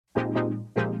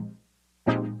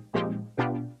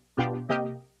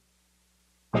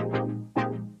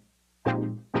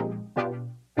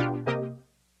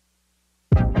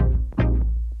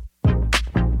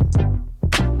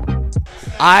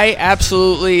I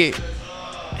absolutely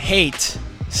hate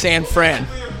San Fran.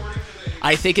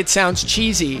 I think it sounds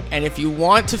cheesy, and if you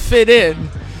want to fit in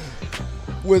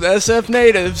with SF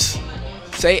natives,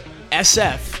 say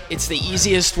SF. It's the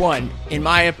easiest one, in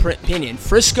my opinion.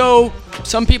 Frisco,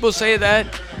 some people say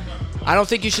that. I don't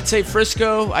think you should say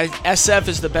Frisco. SF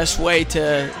is the best way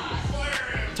to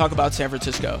talk about San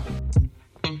Francisco.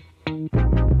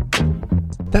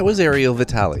 That was Ariel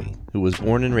Vitale, who was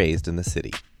born and raised in the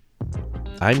city.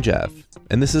 I'm Jeff,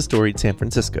 and this is Storied San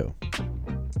Francisco.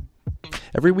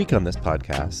 Every week on this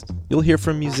podcast, you'll hear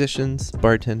from musicians,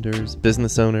 bartenders,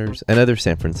 business owners, and other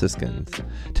San Franciscans,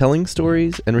 telling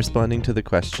stories and responding to the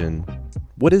question,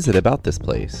 what is it about this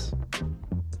place?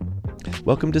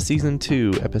 Welcome to Season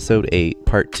 2, Episode 8,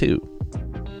 Part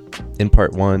 2. In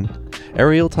Part 1,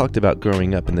 Ariel talked about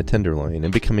growing up in the Tenderloin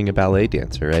and becoming a ballet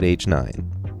dancer at age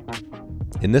 9.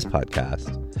 In this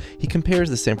podcast, he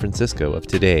compares the San Francisco of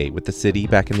today with the city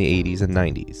back in the 80s and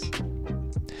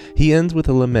 90s. He ends with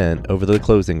a lament over the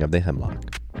closing of the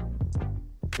Hemlock.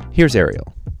 Here's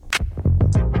Ariel.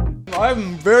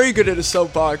 I'm very good at a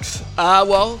soapbox.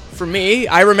 Well, for me,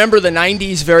 I remember the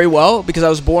 90s very well because I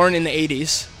was born in the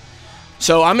 80s.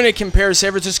 So I'm going to compare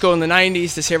San Francisco in the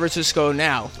 90s to San Francisco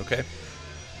now. Okay.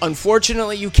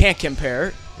 Unfortunately, you can't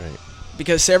compare. Right.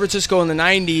 Because San Francisco in the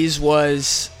 90s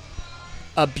was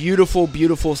a beautiful,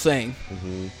 beautiful thing.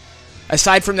 Mm-hmm.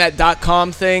 Aside from that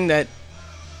 .com thing that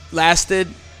lasted,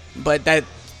 but that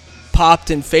popped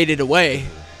and faded away,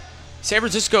 San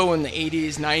Francisco in the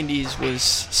 80s, 90s was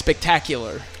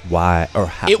spectacular. Why? Or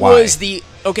how? It was the...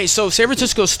 Okay, so San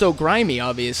Francisco's still grimy,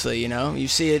 obviously, you know? You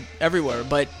see it everywhere.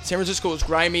 But San Francisco was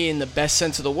grimy in the best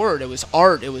sense of the word. It was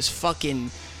art. It was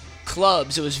fucking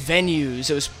clubs. It was venues.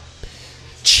 It was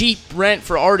cheap rent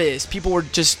for artists. People were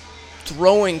just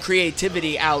throwing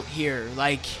creativity out here.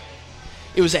 Like,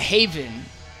 it was a haven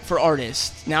for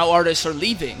artists. Now artists are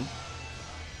leaving.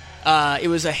 It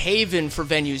was a haven for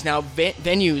venues. Now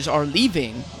venues are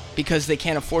leaving because they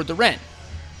can't afford the rent.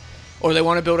 Or they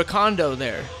want to build a condo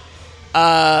there.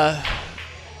 I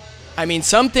mean,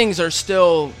 some things are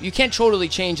still... You can't totally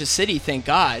change a city, thank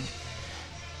God.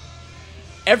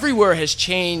 Everywhere has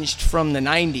changed from the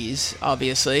 90s,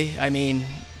 obviously. I mean,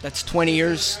 that's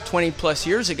 20 plus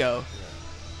years ago.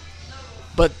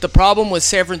 But the problem with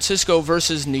San Francisco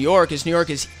versus New York is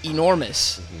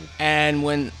enormous. Mm-hmm. And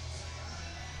when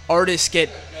artists get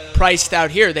priced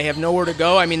out here, they have nowhere to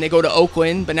go. I mean, they go to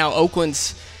Oakland, but now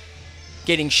Oakland's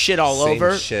getting shit all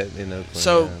over. Shit in Oakland.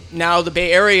 So now the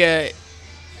Bay Area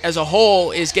as a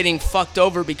whole is getting fucked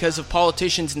over because of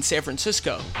politicians in San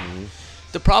Francisco. Mm-hmm.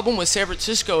 The problem with San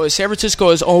Francisco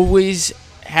has always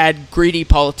had greedy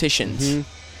politicians. Mm-hmm.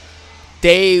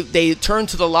 They turn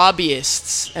to the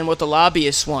lobbyists and what the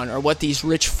lobbyists want, or what these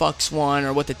rich fucks want,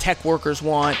 or what the tech workers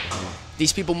want.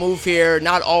 These people move here,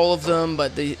 not all of them,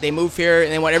 but they move here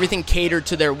and they want everything catered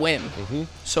to their whim. Mm-hmm.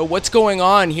 So what's going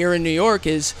on here in New York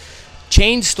is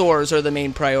chain stores are the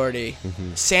main priority.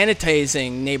 Mm-hmm.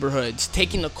 Sanitizing neighborhoods,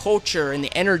 taking the culture and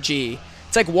the energy.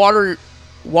 It's like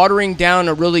watering down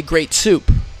a really great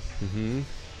soup. Mm-hmm.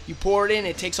 You pour it in,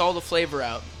 it takes all the flavor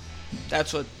out.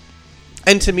 That's what...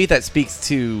 And to me, that speaks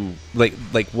to like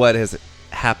what has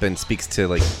happened. Speaks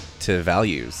to to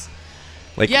values.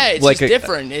 It's just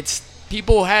different. It's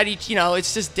people had each.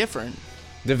 It's just different.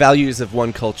 The values of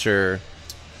one culture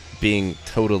being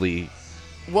totally.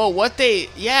 Well,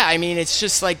 I mean, it's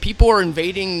just like people are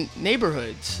invading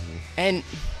neighborhoods, mm-hmm. And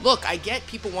look, I get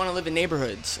people want to live in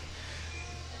neighborhoods.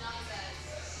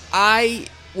 I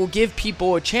will give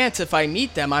people a chance if I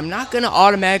meet them. I'm not going to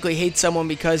automatically hate someone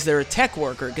because they're a tech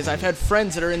worker, because I've had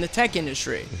friends that are in the tech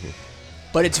industry. Mm-hmm.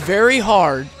 But it's very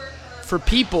hard for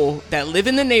people that live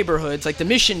in the neighborhoods, like the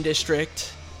Mission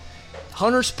District,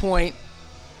 Hunters Point,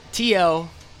 TL,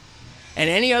 and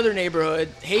any other neighborhood,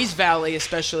 Hayes Valley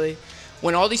especially,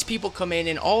 when all these people come in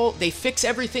and they fix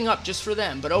everything up just for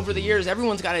them. But over the years,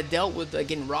 everyone's got to dealt with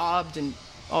getting robbed and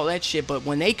all that shit. But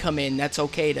when they come in, that's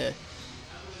okay to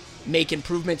make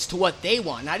improvements to what they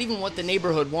want, not even what the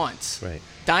neighborhood wants. Right.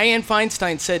 Dianne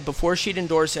Feinstein said before she'd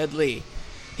endorse Ed Lee,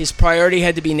 his priority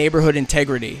had to be neighborhood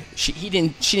integrity.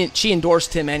 She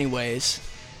endorsed him anyways.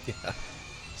 Yeah.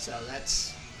 So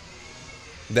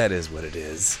that is what it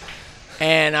is.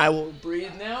 And I will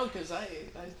breathe now because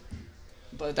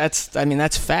but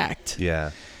that's fact.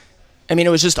 Yeah. I mean, it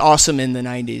was just awesome in the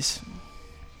 90s.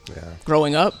 Yeah.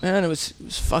 Growing up, man, it was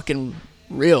fucking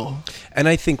real. And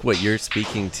I think what you're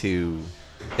speaking to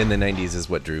in the 90s is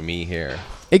what drew me here.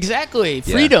 Exactly.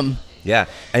 Freedom. Yeah.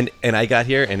 And I got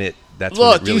here and that's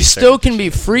look, when it really you still can be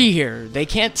free here. They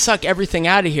can't suck everything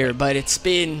out of here, but it's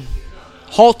been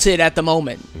halted at the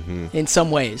moment in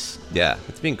some ways. Yeah,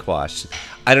 it's being quashed.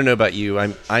 I don't know about you.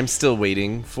 I'm still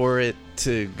waiting for it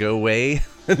to go away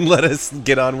and let us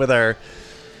get on with our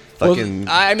fucking.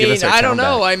 Well, I give mean, us our I town don't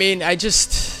know. back. I mean, I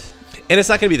just. And it's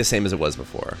not going to be the same as it was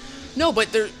before. No,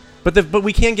 but But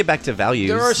we can get back to values.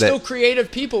 there are still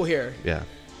creative people here. Yeah.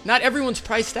 Not everyone's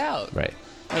priced out. Right.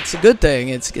 That's a good thing.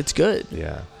 It's good.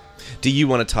 Yeah. Do you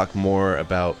want to talk more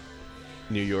about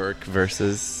New York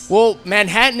versus? Well,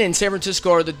 Manhattan and San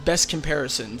Francisco are the best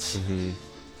comparisons.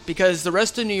 Because the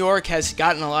rest of New York has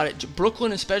gotten a lot of...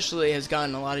 Brooklyn especially has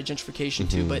gotten a lot of gentrification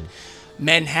too, but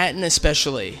Manhattan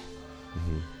especially...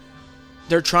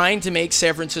 They're trying to make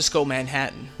San Francisco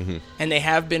Manhattan. And they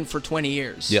have been for 20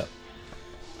 years. Yeah.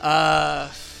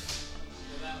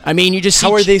 I mean, you just see...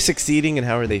 How are they succeeding and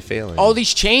how are they failing? all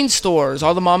these chain stores,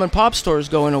 all the mom and pop stores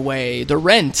going away, the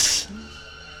rents.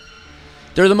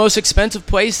 They're the most expensive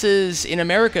places in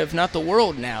America, if not the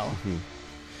world now.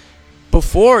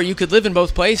 Before, you could live in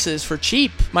both places for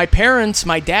cheap. My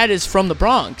dad is from the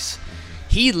Bronx.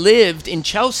 He lived in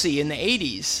Chelsea in the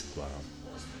 80s. Wow.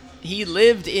 He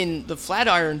lived in the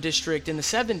Flatiron District in the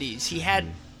 70s. He had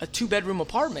a 2-bedroom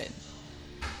apartment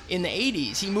in the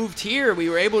 80s. He moved here. We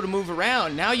were able to move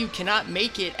around. Now you cannot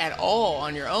make it at all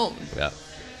on your own. Yeah.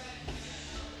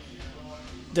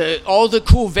 All the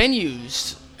cool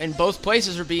venues in both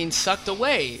places are being sucked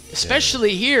away,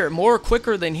 especially here, more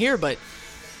quicker than here. But,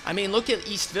 I mean, look at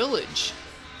East Village,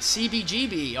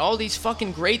 CBGB, all these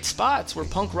fucking great spots where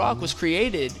punk rock was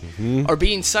created are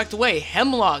being sucked away.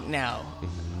 Hemlock now.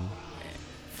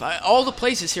 All the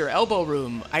places here, Elbow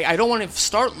Room. I don't want to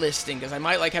start listing because I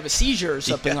might have a seizure or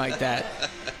something like that.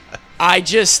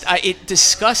 It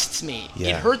disgusts me. Yeah.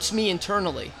 It hurts me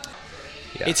internally.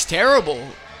 Yeah. It's terrible.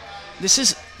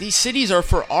 These cities are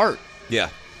for art. Yeah.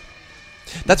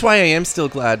 That's why I am still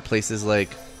glad places like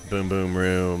Boom Boom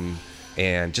Room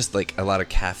and just like a lot of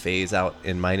cafes out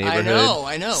in my neighborhood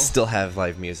I know. still have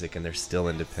live music and they're still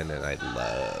independent. I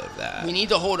love that. We need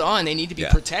to hold on. They need to be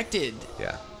Yeah. protected.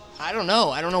 Yeah. I don't know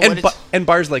what And, it's... and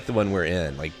bars like the one we're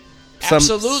in, like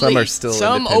Absolutely. some are still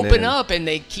Some independent open and- up and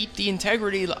they keep the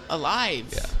integrity alive.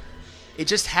 Yeah. It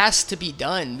just has to be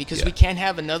done because Yeah. we can't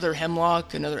have another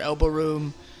Hemlock, another Elbow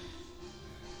Room,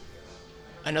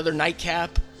 another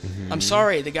Nightcap. I'm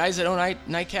sorry, the guys that own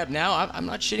Nightcap now, I'm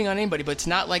not shitting on anybody, but it's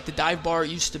not like the dive bar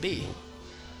it used to be.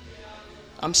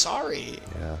 I'm sorry.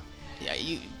 Yeah.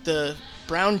 Yeah, the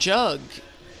Brown Jug.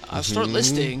 I'll start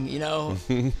listing,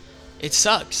 It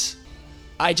sucks.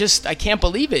 I can't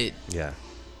believe it. Yeah.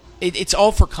 It's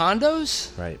all for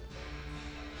condos? Right.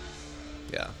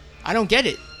 Yeah. I don't get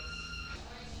it.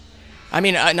 I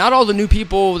mean, not all the new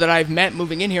people that I've met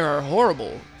moving in here are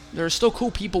horrible. There are still cool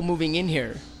people moving in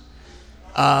here.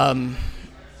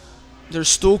 There's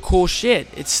still cool shit.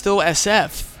 It's still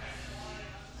SF.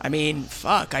 I mean,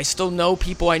 fuck. I still know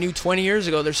people I knew 20 years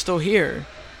ago. They're still here.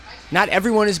 Not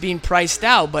everyone is being priced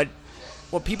out, but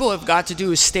what people have got to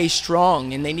do is stay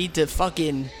strong, and they need to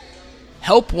fucking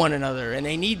help one another. And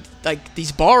they need,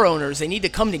 these bar owners, they need to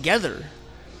come together.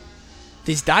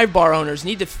 These dive bar owners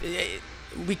need to...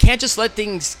 We can't just let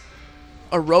things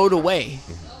erode away.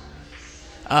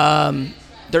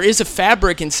 There is a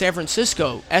fabric in San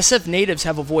Francisco. SF natives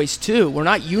have a voice too. We're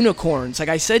not unicorns. Like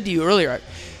I said to you earlier,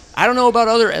 I don't know about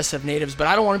other SF natives, but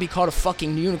I don't want to be called a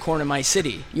fucking unicorn in my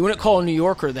city. You wouldn't call a New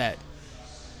Yorker that.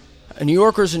 A New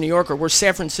Yorker's a New Yorker. We're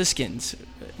San Franciscans.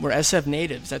 We're SF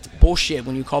natives. That's bullshit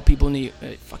when you call people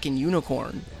fucking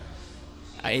unicorn.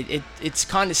 It's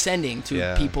condescending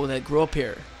to people that grew up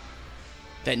here,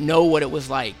 that know what it was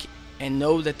like, and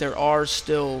know that there are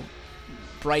still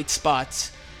bright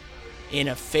spots in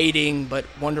a fading but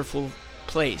wonderful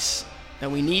place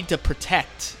that we need to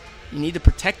protect. You need to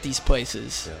protect these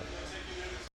places.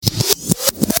 Yeah.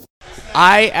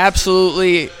 I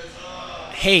absolutely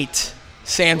hate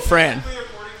San Fran.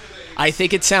 I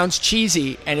think it sounds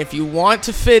cheesy, and if you want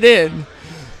to fit in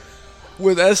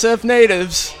with SF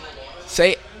natives,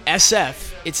 say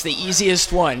SF. It's the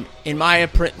easiest one, in my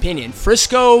opinion.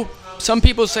 Frisco, some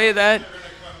people say that.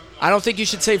 I don't think you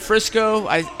should say Frisco.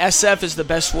 SF is the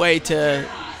best way to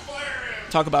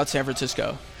talk about San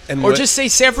Francisco. Or just say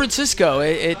San Francisco.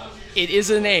 It is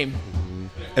a name.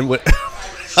 And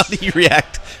how do you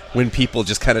react when people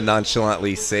just kind of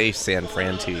nonchalantly say San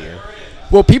Fran to you?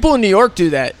 Well, people in New York do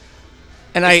that.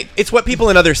 And it's what people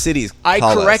in other cities call I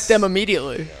correct them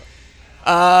immediately.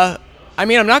 I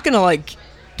mean, I'm not going to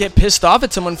get pissed off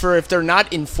at someone if they're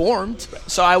not informed.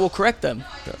 So I will correct them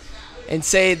and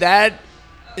say that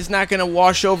is not going to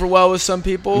wash over well with some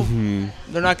people. Mm-hmm.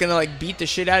 They're not going to beat the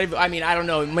shit out of you. I mean, I don't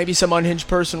know. Maybe some unhinged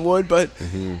person would, but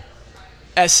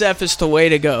SF is the way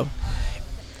to go.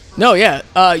 No, yeah.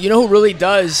 You know who really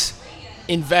does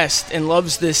invest and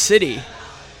loves this city?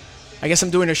 I guess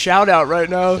I'm doing a shout out right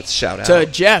now. Let's shout out to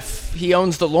Jeff. He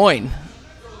owns the Loin.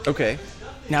 Okay.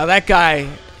 Now that guy,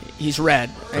 he's red,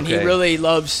 and he Okay. really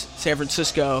loves San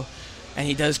Francisco, and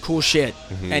he does cool shit.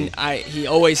 And he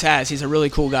always has. He's a really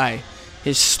cool guy.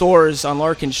 His store's on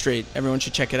Larkin Street. Everyone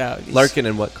should check it out. Larkin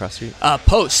and what cross street?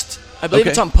 Post. I believe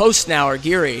Okay. it's on Post now, or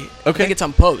Geary. I Okay. think it's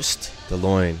on Post. The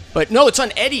Loin. But no, it's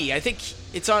on Eddie. I think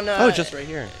it's on... Just right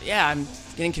here. Yeah, I'm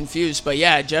getting confused. But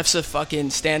yeah, Jeff's a fucking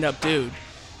stand-up dude.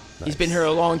 He's been here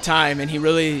a long time, and he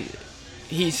really...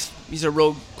 He's a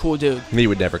real cool dude. You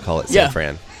would never call it San Yeah.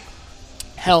 Fran.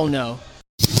 Hell no.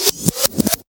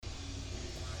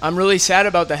 I'm really sad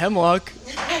about the Hemlock.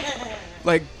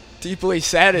 Like, deeply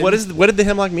saddened. What did the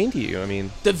Hemlock mean to you? I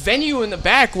mean, The venue in the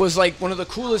back was like one of the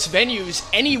coolest venues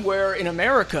anywhere in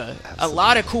America. A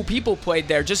lot of cool people played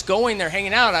there. Just going there,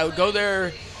 hanging out. I would go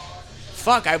there.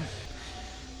 Fuck,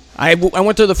 I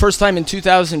went there the first time in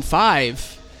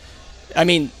 2005. I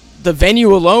mean, the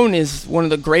venue alone is one of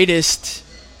the greatest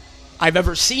I've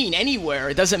ever seen anywhere.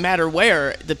 It doesn't matter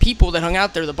where. The people that hung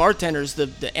out there, the bartenders,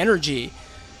 the energy.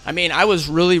 I mean, I was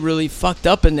really, really fucked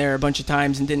up in there a bunch of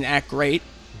times and didn't act great.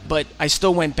 But I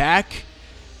still went back.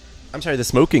 I'm sorry, the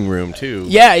smoking room too.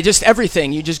 Yeah, just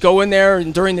everything. You just go in there,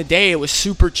 and during the day it was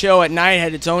super chill. At night it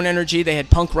had its own energy. They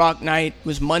had punk rock night. It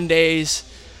was Mondays,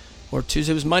 or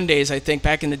Tuesday. It was Mondays, I think,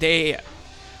 back in the day.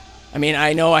 I mean,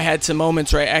 I know I had some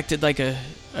moments where I acted like a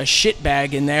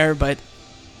shitbag in there, but,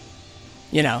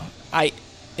 you know,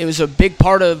 it was a big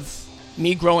part of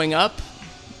me growing up.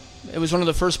 It was one of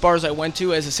the first bars I went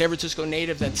to as a San Francisco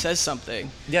native that says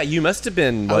something. Yeah, you must have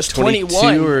been, I was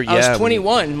 21? I was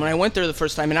 21 when I went there the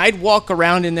first time, and I'd walk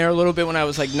around in there a little bit when I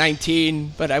was like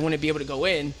 19, but I wouldn't be able to go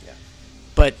in. Yeah.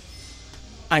 But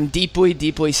I'm deeply,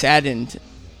 deeply saddened,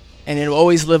 and it'll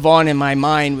always live on in my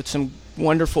mind with some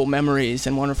wonderful memories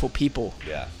and wonderful people.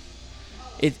 Yeah.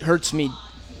 It hurts me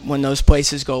when those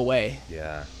places go away.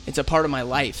 Yeah. It's a part of my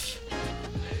life.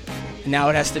 And now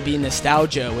it has to be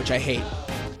nostalgia, which I hate.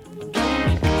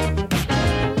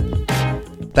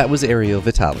 That was Ariel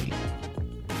Vitali.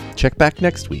 Check back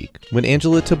next week when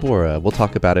Angela Tabora will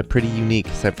talk about a pretty unique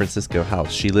San Francisco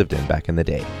house she lived in back in the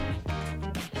day.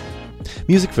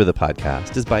 Music for the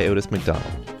podcast is by Otis McDonald.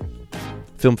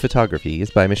 Film photography is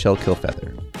by Michelle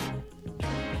Kilfeather.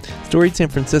 Storied San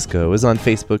Francisco is on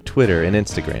Facebook, Twitter, and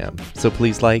Instagram, so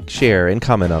please like, share, and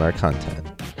comment on our content.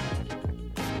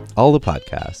 All the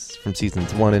podcasts from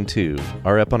seasons 1 and 2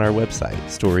 are up on our website,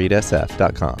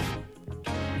 storiedsf.com.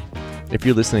 If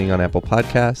you're listening on Apple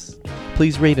Podcasts,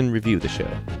 please rate and review the show.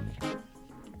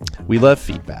 We love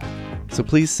feedback, so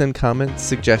please send comments,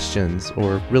 suggestions,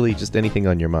 or really just anything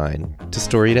on your mind to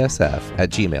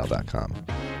storiedsf@gmail.com.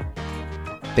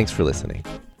 Thanks for listening.